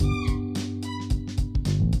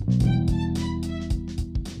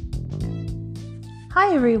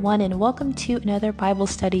Hi everyone, and welcome to another Bible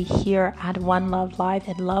study here at One Love Live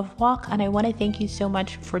and Love Walk. And I want to thank you so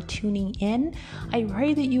much for tuning in. I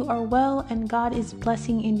pray that you are well and God is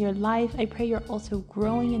blessing in your life. I pray you're also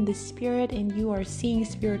growing in the Spirit and you are seeing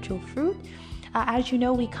spiritual fruit. As you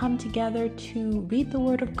know, we come together to read the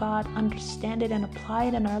Word of God, understand it, and apply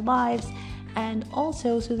it in our lives, and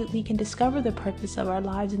also so that we can discover the purpose of our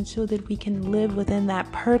lives and so that we can live within that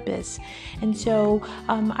purpose. And so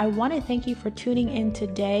I want to thank you for tuning in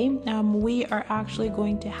today. We are actually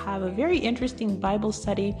going to have a very interesting Bible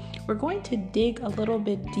study. We're going to dig a little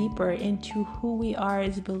bit deeper into who we are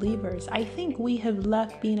as believers. I think we have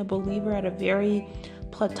left being a believer at a very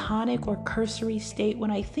platonic or cursory state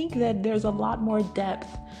when I think that there's a lot more depth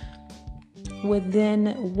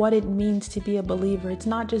within what it means to be a believer. It's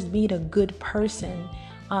not just being a good person.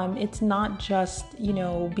 It's not just,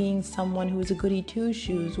 being someone who is a goody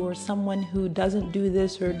two-shoes or someone who doesn't do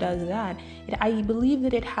this or does that. I believe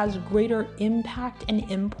that it has greater impact and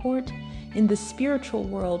import in the spiritual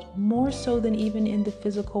world, more so than even in the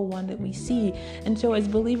physical one that we see. And so as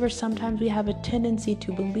believers, sometimes we have a tendency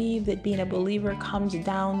to believe that being a believer comes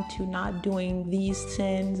down to not doing these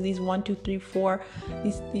sins, these 1, 2, 3, 4,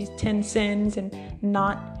 these 10 sins, and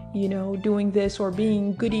not doing this or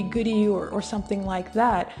being goody or something like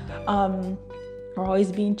that, or always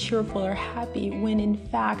being cheerful or happy, when in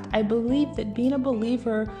fact I believe that being a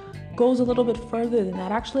believer goes a little bit further than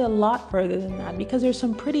that, actually a lot further than that, because there's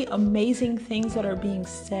some pretty amazing things that are being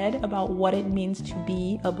said about what it means to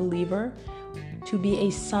be a believer, to be a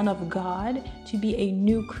son of God, to be a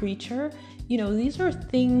new creature. These are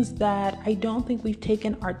things that I don't think we've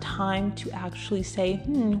taken our time to actually say,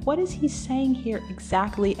 what is he saying here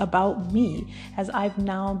exactly about me as I've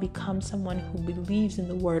now become someone who believes in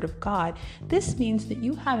the Word of God? This means that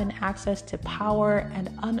you have an access to power and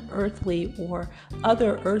unearthly or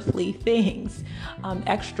other earthly things,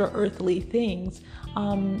 extra earthly things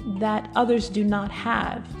that others do not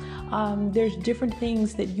have. There's different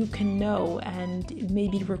things that you can know and may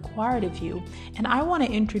be required of you. And I want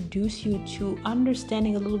to introduce you to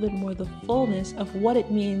understanding a little bit more the fullness of what it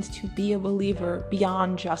means to be a believer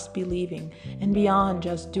beyond just believing and beyond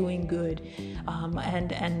just doing good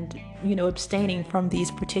and abstaining from these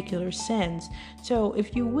particular sins. So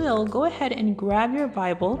if you will, go ahead and grab your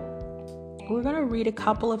Bible. We're going to read a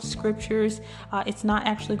couple of scriptures. It's not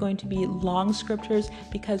actually going to be long scriptures,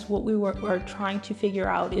 because what we're trying to figure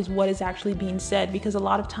out is what is actually being said, because a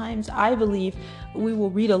lot of times I believe we will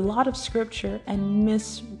read a lot of scripture and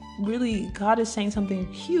miss really God is saying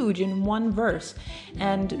something huge in one verse.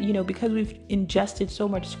 And, because we've ingested so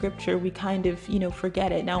much scripture, we kind of,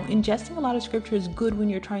 forget it. Now, ingesting a lot of scripture is good when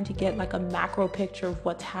you're trying to get like a macro picture of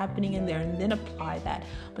what's happening in there and then apply that.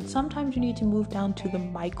 But sometimes you need to move down to the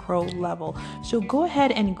micro level. So go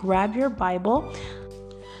ahead and grab your Bible.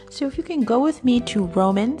 So if you can go with me to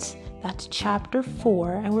Romans, that's chapter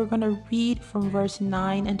 4, and we're going to read from verse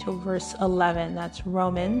 9 until verse 11. That's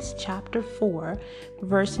Romans chapter 4,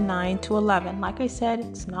 verse 9 to 11. Like I said,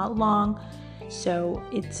 it's not long. So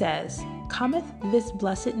it says, "Cometh this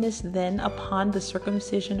blessedness then upon the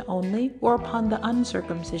circumcision only, or upon the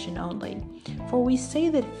uncircumcision only? For we say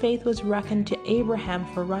that faith was reckoned to Abraham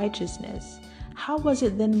for righteousness. How was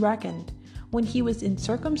it then reckoned? When he was in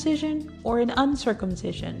circumcision or in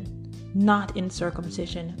uncircumcision? Not in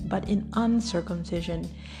circumcision, but in uncircumcision.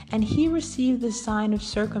 And he received the sign of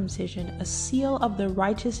circumcision, a seal of the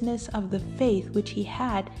righteousness of the faith which he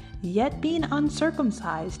had, yet being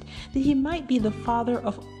uncircumcised, that he might be the father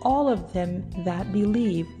of all of them that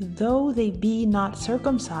believe, though they be not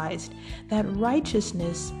circumcised, that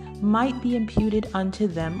righteousness might be imputed unto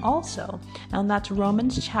them also." And that's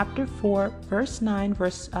Romans chapter 4, verse 9,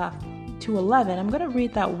 verse to 11. I'm going to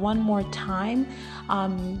read that one more time.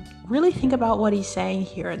 Really think about what he's saying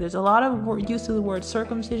here. There's a lot of use of the word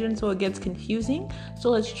circumcision, so it gets confusing.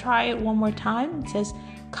 So let's try it one more time. It says,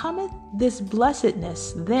 "Cometh this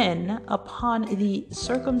blessedness then upon the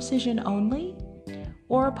circumcision only,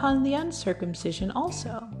 or upon the uncircumcision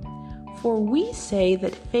also? For we say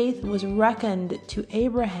that faith was reckoned to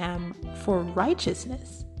Abraham for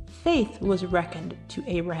righteousness." Faith was reckoned to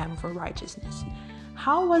Abraham for righteousness.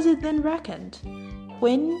 How was it then reckoned?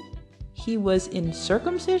 When he was in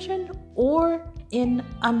circumcision or in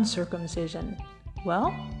uncircumcision?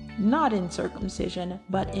 Well, not in circumcision,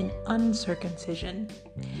 but in uncircumcision.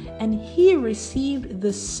 And he received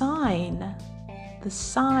the sign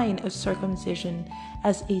of circumcision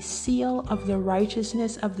as a seal of the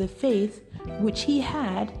righteousness of the faith which he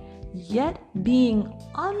had, yet being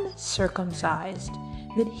uncircumcised,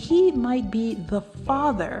 that he might be the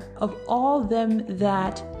father of all them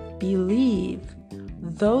that believe,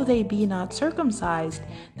 though they be not circumcised,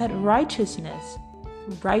 that righteousness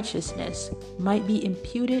might be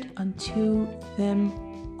imputed unto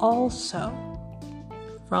them also.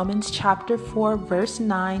 Romans chapter 4, verse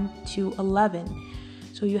 9 to 11.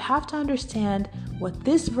 So you have to understand what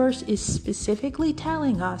this verse is specifically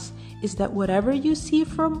telling us is that whatever you receive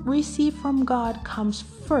from God comes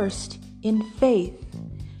first in faith.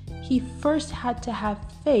 He first had to have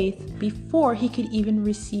faith before he could even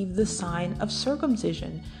receive the sign of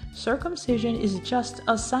circumcision. Circumcision is just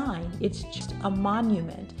a sign. It's just a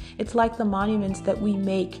monument. It's like the monuments that we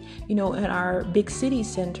make, in our big city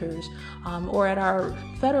centers or at our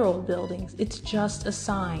federal buildings. It's just a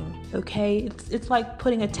sign, okay? It's like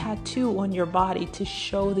putting a tattoo on your body to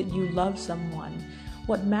show that you love someone.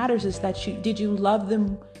 What matters is that did you love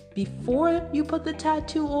them before you put the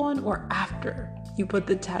tattoo on or after you put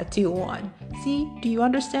the tattoo on? See, do you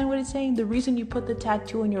understand what it's saying? The reason you put the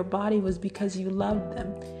tattoo on your body was because you loved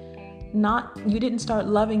them. You didn't start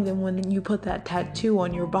loving them when you put that tattoo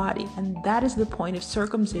on your body. And that is the point of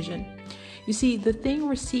circumcision. You see, the thing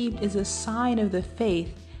received is a sign of the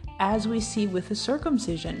faith as we see with the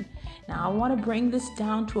circumcision. Now, I want to bring this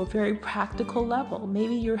down to a very practical level.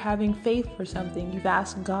 Maybe you're having faith for something. You've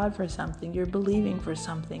asked God for something. You're believing for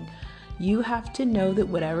something. You have to know that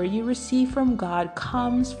whatever you receive from God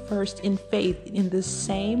comes first in faith, in the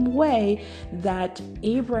same way that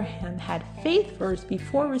Abraham had faith first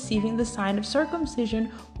before receiving the sign of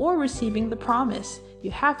circumcision or receiving the promise.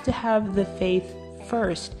 You have to have the faith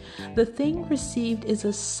first. The thing received is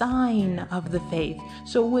a sign of the faith.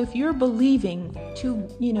 So if you're believing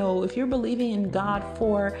in God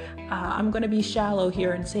for, I'm going to be shallow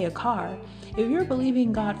here and say a car. If you're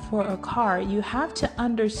believing God for a car, you have to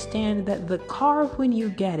understand that the car, when you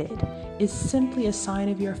get it, is simply a sign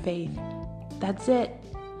of your faith. That's it.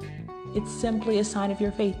 It's simply a sign of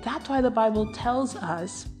your faith. That's why the Bible tells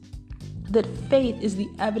us that faith is the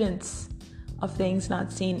evidence of things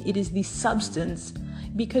not seen. It is the substance,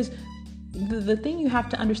 because the thing you have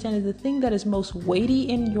to understand is the thing that is most weighty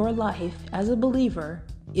in your life as a believer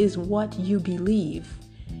is what you believe.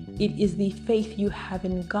 It is the faith you have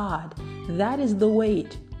in God. That is the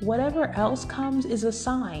weight. Whatever else comes is a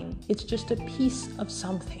sign. It's just a piece of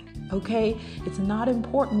something, okay? It's not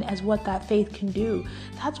important as what that faith can do.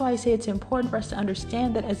 That's why I say it's important for us to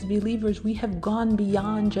understand that as believers, we have gone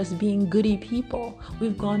beyond just being goody people.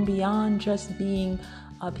 We've gone beyond just being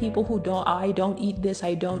people who I don't eat this,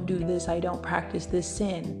 I don't do this, I don't practice this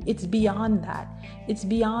sin. It's beyond that. It's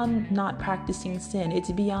beyond not practicing sin.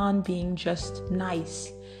 It's beyond being just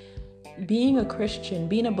nice. Being a Christian,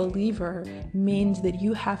 being a believer means that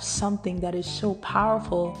you have something that is so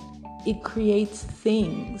powerful, it creates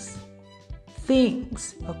things,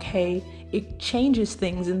 okay? It changes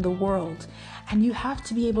things in the world. And you have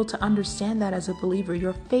to be able to understand that as a believer.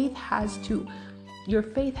 Your faith has to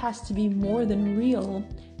be more than real,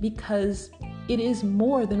 because it is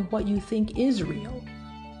more than what you think is real.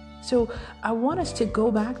 So I want us to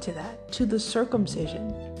go back to that, to the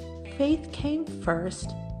circumcision. Faith came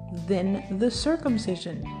first, then the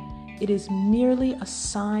circumcision. It is merely a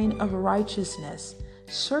sign of righteousness.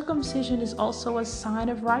 Circumcision is also a sign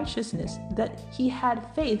of righteousness, that he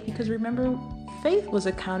had faith, because remember, faith was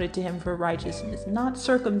accounted to him for righteousness, not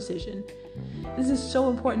circumcision. This is so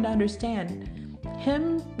important to understand.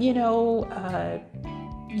 Him,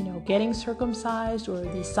 getting circumcised, or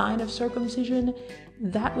the sign of circumcision,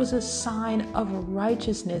 that was a sign of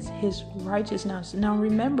righteousness, his righteousness. Now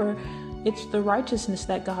remember, it's the righteousness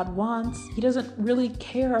that God wants. He doesn't really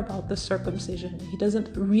care about the circumcision. He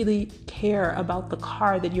doesn't really care about the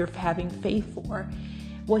car that you're having faith for.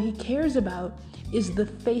 What he cares about is the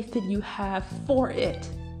faith that you have for it,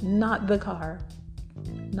 not the car,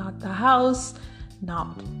 not the house,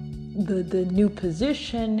 not the new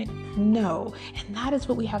position. No. And that is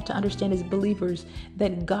what we have to understand as believers,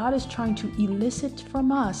 that God is trying to elicit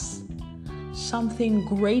from us something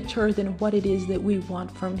greater than what it is that we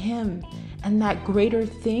want from him. And that greater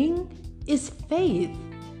thing is faith.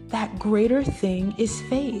 That greater thing is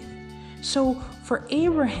faith. So for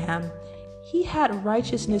Abraham, he had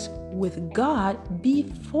righteousness with God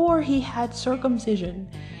before he had circumcision.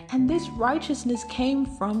 And this righteousness came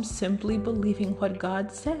from simply believing what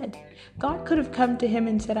God said. God could have come to him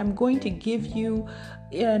and said, I'm going to give you,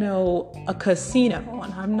 a casino.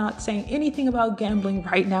 And I'm not saying anything about gambling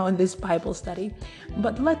right now in this Bible study.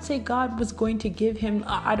 But let's say God was going to give him,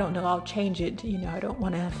 I don't know, I'll change it. I don't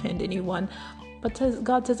want to offend anyone. But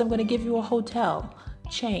God says, I'm going to give you a hotel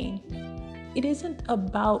chain. it isn't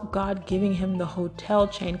about God giving him the hotel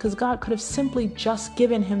chain, because God could have simply just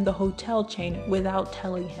given him the hotel chain without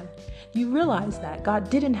telling him. You realize that God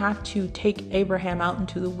didn't have to take Abraham out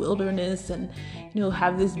into the wilderness and,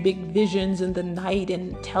 have this big visions in the night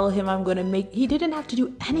and tell him he didn't have to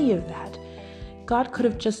do any of that. God could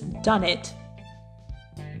have just done it.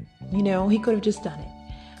 He could have just done it,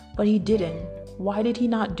 but he didn't. Why did he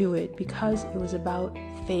not do it? Because it was about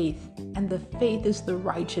faith, and the faith is the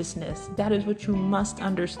righteousness. That is what you must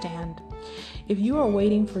understand. If you are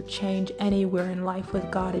waiting for change anywhere in life with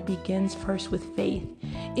God, it begins first with faith.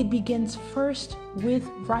 It begins first with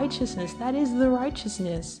righteousness. That is the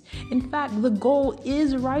righteousness. In fact, the goal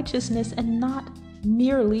is righteousness and not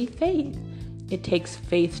merely faith. It takes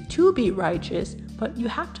faith to be righteous, but you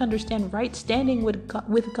have to understand right standing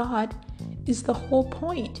with God is the whole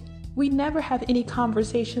point. We never have any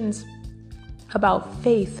conversations about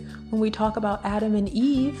faith when we talk about Adam and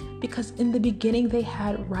Eve, because in the beginning they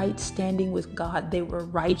had right standing with God. They were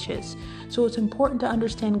righteous. So it's important to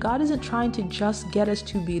understand God isn't trying to just get us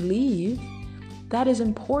to believe. That is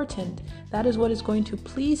important. That is what is going to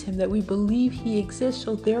please him, that we believe he exists.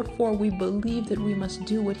 So therefore we believe that we must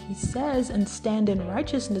do what he says and stand in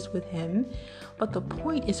righteousness with him. But the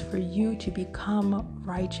point is for you to become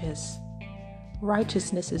righteous.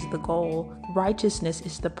 Righteousness is the goal. Righteousness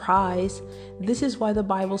is the prize. This is why the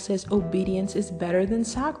Bible says obedience is better than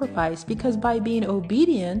sacrifice, because by being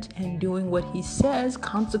obedient and doing what he says,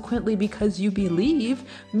 consequently because you believe,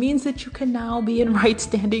 means that you can now be in right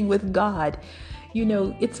standing with God.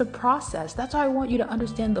 It's a process. That's why I want you to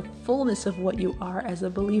understand the fullness of what you are as a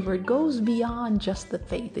believer. It goes beyond just the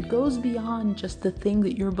faith. It goes beyond just the thing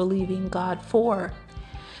that you're believing God for.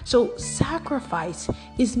 So sacrifice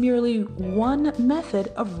is merely one method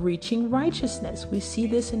of reaching righteousness. We see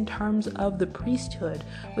this in terms of the priesthood,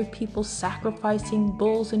 with people sacrificing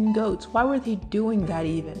bulls and goats. Why were they doing that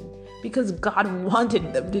even? Because God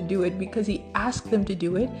wanted them to do it, because he asked them to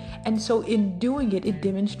do it. And so in doing it, it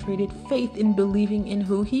demonstrated faith in believing in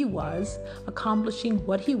who he was, accomplishing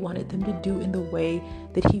what he wanted them to do in the way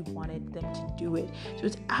that he wanted them to do it. So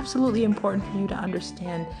it's absolutely important for you to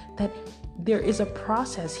understand that there is a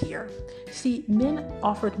process here. See, men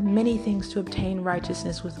offered many things to obtain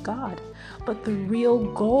righteousness with God, but the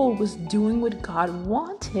real goal was doing what God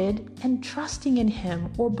wanted and trusting in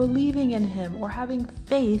him, or believing in him, or having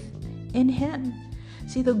faith in him.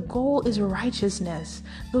 See, the goal is righteousness.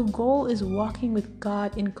 The goal is walking with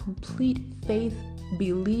God in complete faith,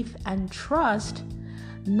 belief, and trust,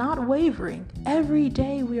 not wavering. Every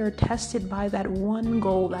day we are tested by that one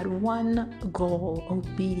goal,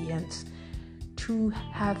 obedience. To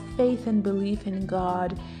have faith and belief in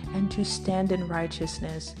God and to stand in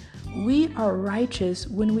righteousness. We are righteous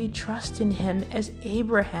when we trust in him, as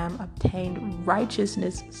Abraham obtained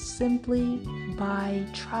righteousness simply by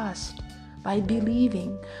trust, by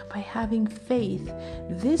believing, by having faith.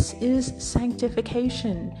 This is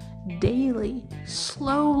sanctification, daily,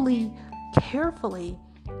 slowly, carefully,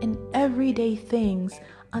 in everyday things,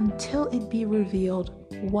 until it be revealed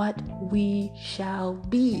what we shall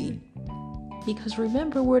be. Because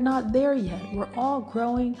remember, we're not there yet. We're all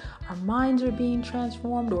growing. Our minds are being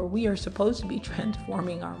transformed, or we are supposed to be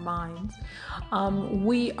transforming our minds.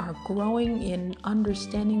 We are growing in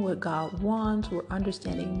understanding what God wants. We're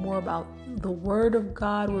understanding more about the Word of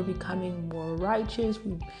God. We're becoming more righteous.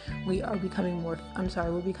 We're becoming more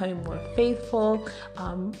faithful.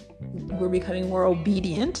 We're becoming more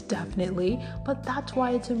obedient, definitely. But that's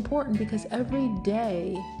why it's important, because every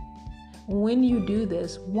day, when you do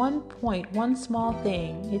this, one small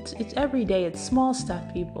thing, it's every day, it's small stuff,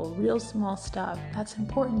 people, real small stuff. That's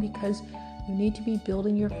important because you need to be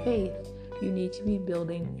building your faith. You need to be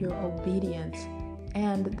building your obedience.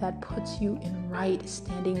 And that puts you in right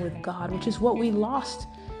standing with God, which is what we lost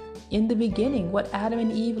in the beginning, what Adam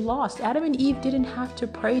and Eve lost. Adam and Eve didn't have to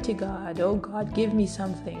pray to God, oh God, give me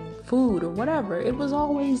something, food or whatever. It was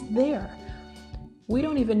always there. We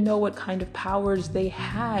don't even know what kind of powers they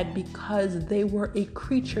had, because they were a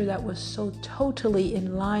creature that was so totally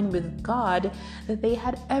in line with God that they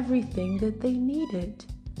had everything that they needed.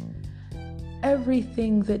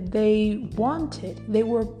 Everything that they wanted. They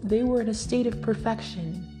were in a state of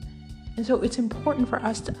perfection. And so it's important for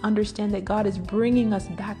us to understand that God is bringing us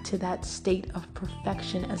back to that state of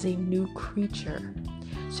perfection as a new creature.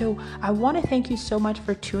 So I want to thank you so much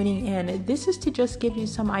for tuning in. This is to just give you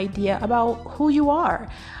some idea about who you are.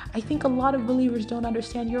 I think a lot of believers don't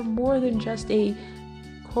understand you're more than just a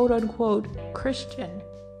quote-unquote Christian.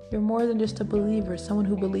 You're more than just a believer, someone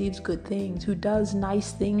who believes good things, who does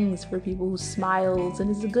nice things for people, who smiles and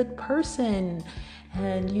is a good person.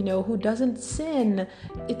 and, who doesn't sin.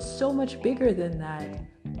 It's so much bigger than that.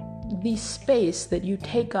 The space that you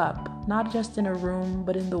take up, not just in a room,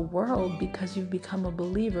 but in the world, because you've become a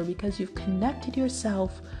believer, because you've connected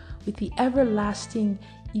yourself with the everlasting,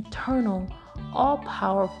 eternal,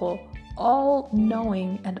 all-powerful,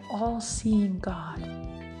 all-knowing, and all-seeing God,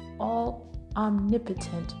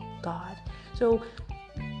 all-omnipotent God. So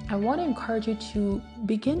I want to encourage you to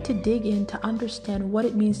begin to dig in to understand what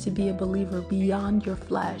it means to be a believer beyond your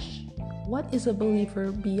flesh. What is a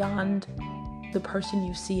believer beyond the person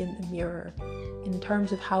you see in the mirror, in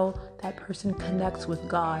terms of how that person connects with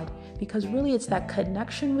God? Because really it's that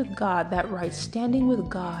connection with God, that right standing with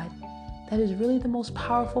God, that is really the most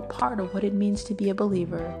powerful part of what it means to be a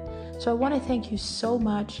believer. So I want to thank you so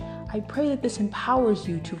much. I pray that this empowers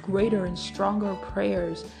you to greater and stronger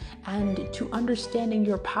prayers and to understanding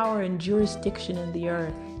your power and jurisdiction in the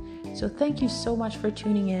earth. So thank you so much for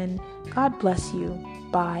tuning in. God bless you.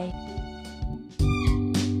 Bye.